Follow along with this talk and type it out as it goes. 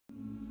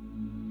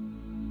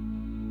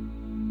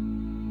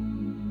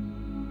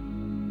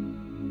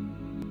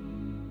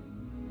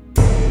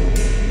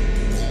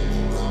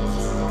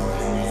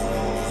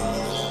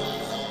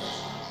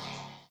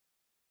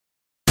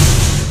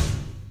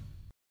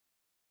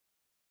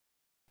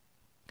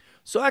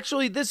So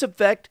actually this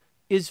effect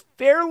is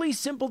fairly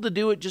simple to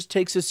do. It just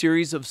takes a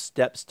series of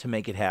steps to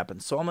make it happen.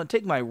 So I'm going to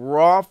take my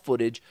raw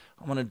footage,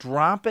 I'm going to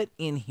drop it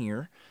in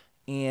here,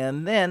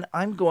 and then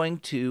I'm going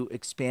to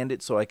expand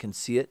it so I can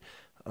see it.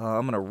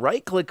 I'm going to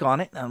right click on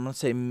it, and I'm going to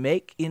say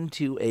make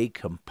into a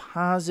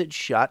composite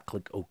shot.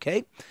 Click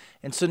OK.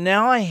 And so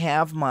now I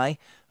have my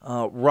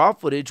raw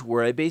footage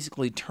where I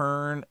basically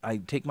turn, I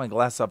take my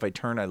glass off, I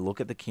turn, I look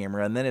at the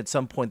camera, and then at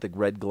some point the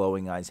red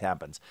glowing eyes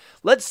happens.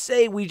 Let's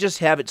say we just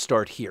have it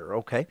start here,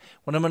 okay?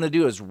 What I'm going to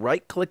do is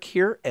right click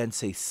here and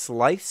say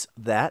slice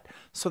that.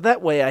 So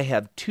that way I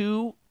have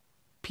two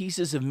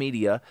pieces of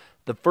media.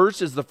 The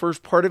first is the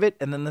first part of it,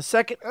 and then the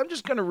second I'm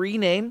just going to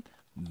rename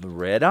the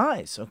red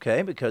eyes,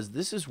 okay? Because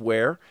this is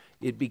where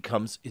it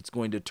becomes, it's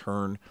going to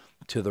turn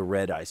to the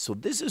red eyes. So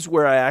this is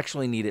where I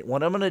actually need it.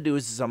 What I'm going to do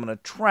is I'm going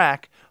to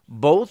track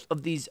both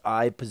of these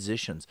eye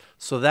positions.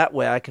 So that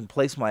way I can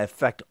place my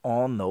effect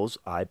on those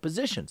eye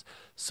positions.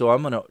 So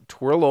I'm going to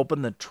twirl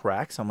open the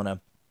tracks. I'm going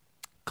to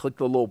click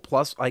the little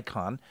plus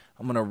icon.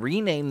 I'm going to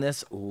rename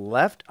this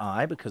left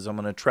eye because I'm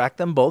going to track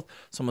them both.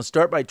 So I'm going to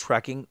start by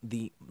tracking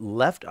the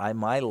left eye,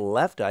 my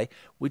left eye,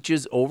 which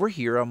is over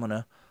here. I'm going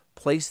to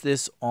place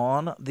this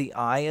on the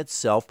eye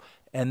itself,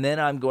 and then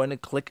I'm going to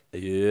click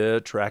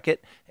track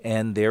it,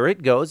 and there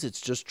it goes. It's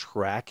just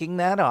tracking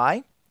that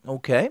eye,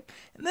 okay?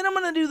 And then I'm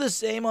going to do the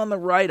same on the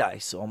right eye.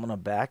 So I'm going to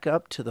back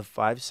up to the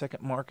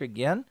 5-second mark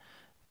again,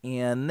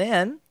 and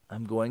then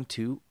I'm going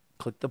to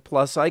click the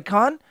plus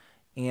icon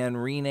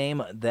and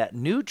rename that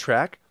new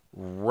track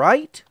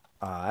right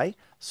eye,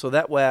 so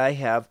that way I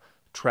have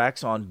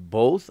tracks on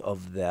both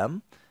of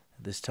them.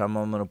 This time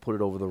I'm going to put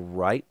it over the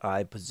right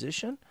eye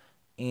position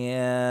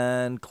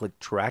and click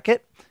track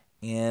it,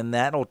 and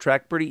that'll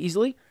track pretty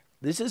easily.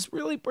 This is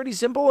really pretty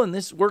simple, and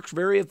this works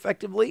very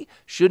effectively.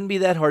 Shouldn't be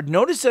that hard.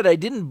 Notice that I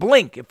didn't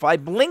blink. If I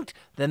blinked,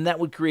 then that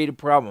would create a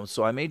problem.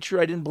 So I made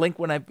sure I didn't blink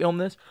when I filmed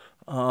this.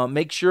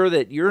 Make sure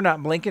that you're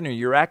not blinking or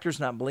your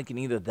actor's not blinking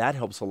either. That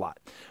helps a lot.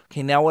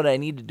 Okay, now what I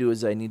need to do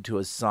is I need to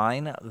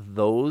assign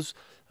those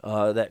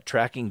that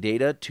tracking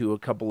data to a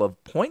couple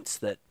of points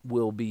that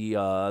will be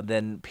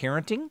then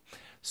parenting.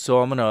 So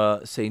I'm going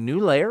to say new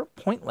layer,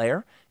 point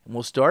layer, and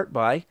we'll start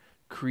by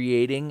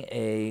creating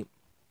a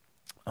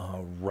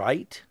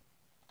right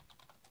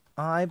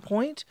eye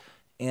point.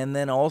 And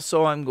then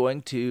also I'm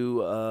going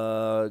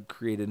to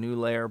create a new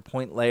layer,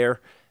 point layer,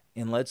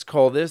 and let's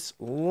call this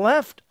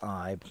left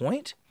eye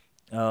point.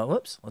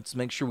 Whoops, let's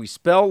make sure we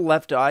spell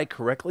left eye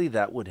correctly.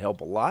 That would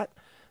help a lot.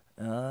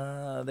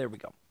 There we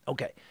go.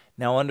 Okay,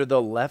 now under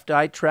the left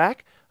eye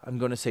track, I'm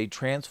going to say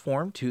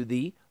transform to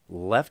the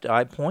left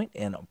eye point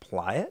and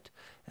apply it.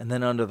 And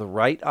then under the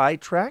right eye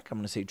track, I'm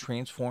going to say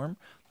transform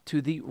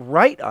to the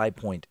right eye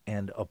point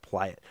and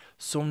apply it.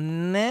 So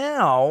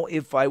now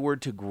if I were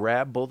to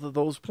grab both of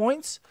those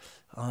points,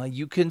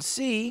 you can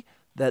see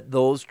that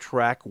those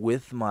track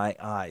with my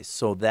eyes.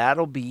 So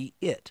that'll be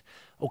it.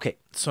 Okay,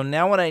 so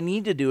now what I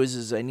need to do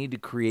is I need to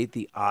create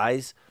the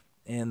eyes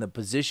and the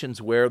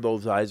positions where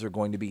those eyes are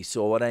going to be.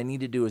 So what I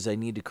need to do is I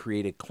need to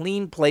create a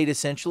clean plate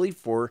essentially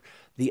for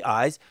the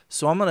eyes.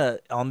 So I'm going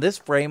to, on this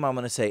frame, I'm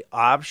going to say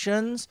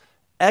options,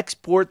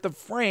 export the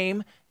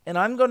frame, and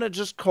I'm going to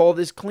just call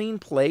this clean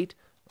plate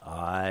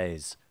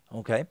eyes,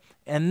 okay?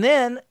 And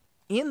then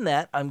in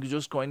that, I'm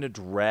just going to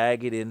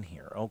drag it in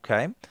here,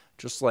 okay?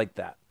 Just like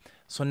that.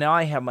 So now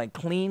I have my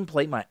clean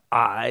plate, my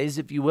eyes,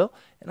 if you will,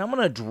 and I'm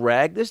going to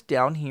drag this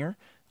down here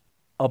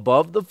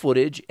above the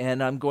footage,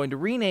 and I'm going to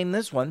rename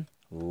this one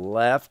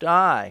left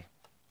eye.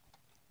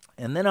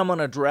 And then I'm going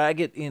to drag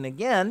it in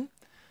again,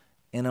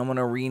 and I'm going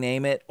to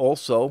rename it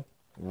also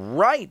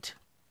right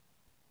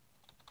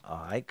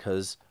eye,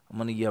 because I'm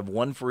going to have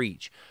one for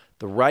each.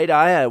 The right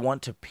eye I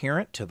want to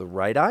parent to the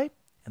right eye,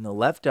 and the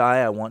left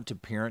eye I want to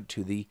parent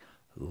to the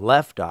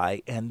left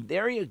eye, and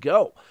there you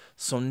go.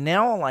 So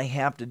now all I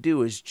have to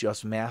do is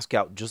just mask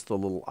out just the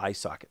little eye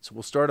socket. So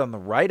we'll start on the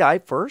right eye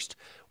first,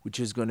 which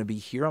is going to be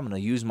here. I'm going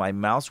to use my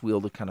mouse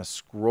wheel to kind of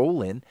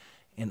scroll in,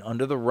 and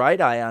under the right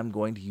eye I'm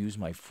going to use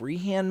my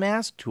freehand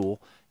mask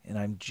tool, and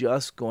I'm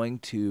just going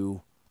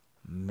to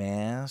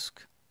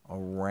mask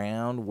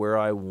around where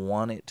I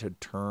want it to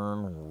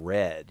turn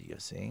red, you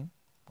see?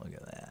 Look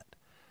at that.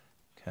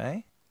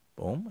 Okay,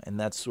 boom, and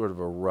that's sort of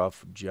a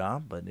rough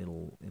job, but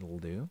it'll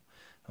do.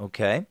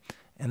 Okay,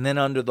 and then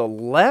under the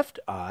left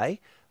eye,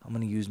 I'm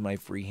going to use my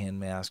freehand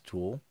mask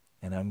tool,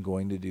 and I'm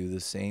going to do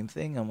the same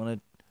thing. I'm going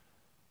to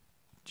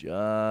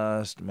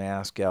just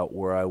mask out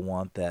where I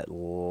want that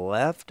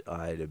left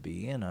eye to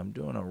be, and I'm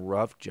doing a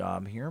rough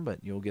job here, but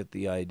you'll get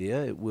the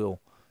idea. It'll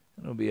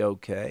be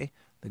okay.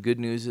 The good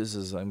news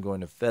is I'm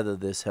going to feather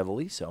this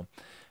heavily. So,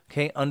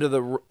 okay, under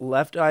the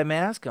left eye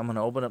mask, I'm going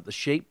to open up the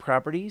shape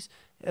properties,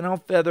 and I'll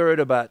feather it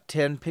about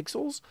 10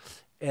 pixels.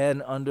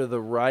 And under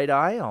the right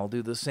eye, I'll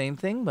do the same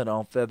thing, but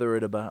I'll feather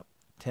it about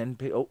 10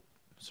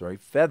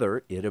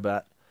 feather it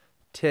about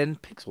 10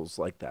 pixels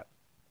like that.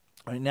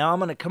 All right, now I'm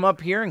going to come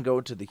up here and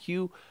go to the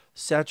hue,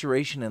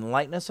 saturation, and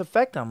lightness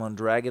effect. I'm going to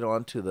drag it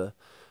onto the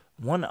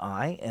one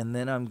eye, and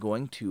then I'm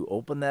going to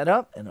open that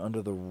up, and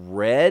under the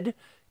red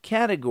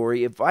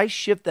category, if I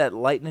shift that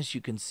lightness,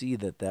 you can see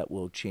that that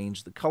will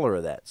change the color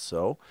of that.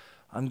 So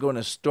I'm going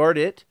to start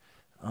it.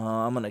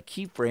 I'm going to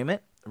keyframe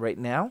it right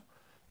now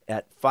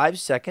at 5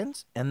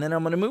 seconds, and then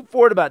I'm going to move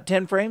forward about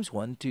 10 frames.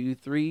 1, 2,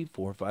 3,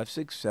 4, 5,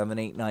 6, 7,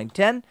 8, 9,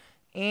 10.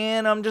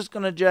 And I'm just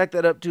going to jack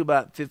that up to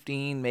about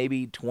 15,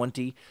 maybe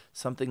 20,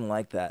 something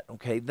like that.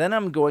 Okay, then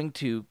I'm going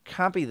to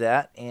copy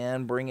that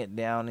and bring it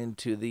down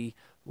into the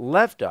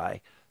left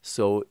eye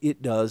so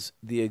it does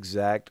the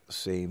exact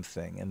same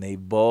thing. And they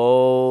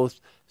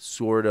both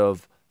sort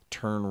of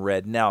turn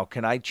red. Now,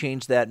 can I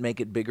change that,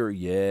 make it bigger?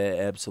 Yeah,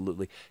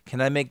 absolutely.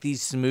 Can I make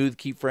these smooth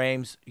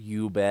keyframes?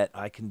 You bet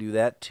I can do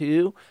that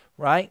too,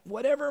 right?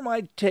 Whatever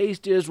my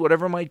taste is,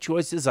 whatever my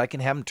choice is, I can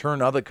have them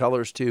turn other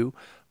colors too.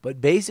 But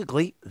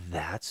basically,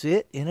 that's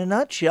it in a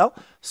nutshell.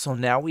 So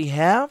now we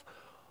have,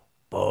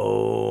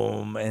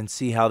 boom, and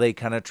see how they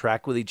kind of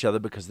track with each other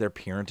because they're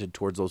parented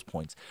towards those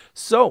points.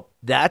 So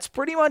that's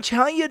pretty much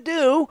how you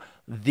do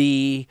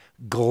the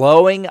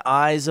glowing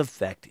eyes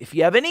effect. If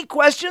you have any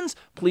questions,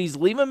 please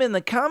leave them in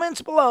the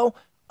comments below.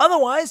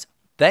 Otherwise,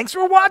 thanks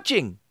for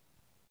watching.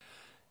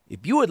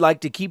 If you would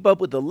like to keep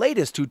up with the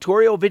latest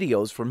tutorial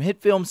videos from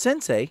Hitfilm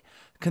Sensei,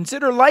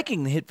 consider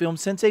liking the Hitfilm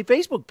Sensei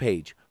Facebook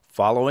page,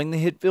 following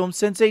the Hitfilm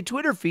Sensei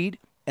Twitter feed,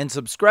 and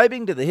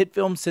subscribing to the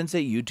Hitfilm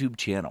Sensei YouTube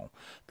channel.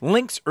 The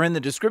links are in the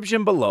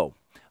description below.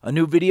 A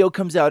new video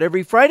comes out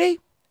every Friday,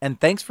 and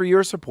thanks for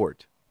your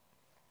support.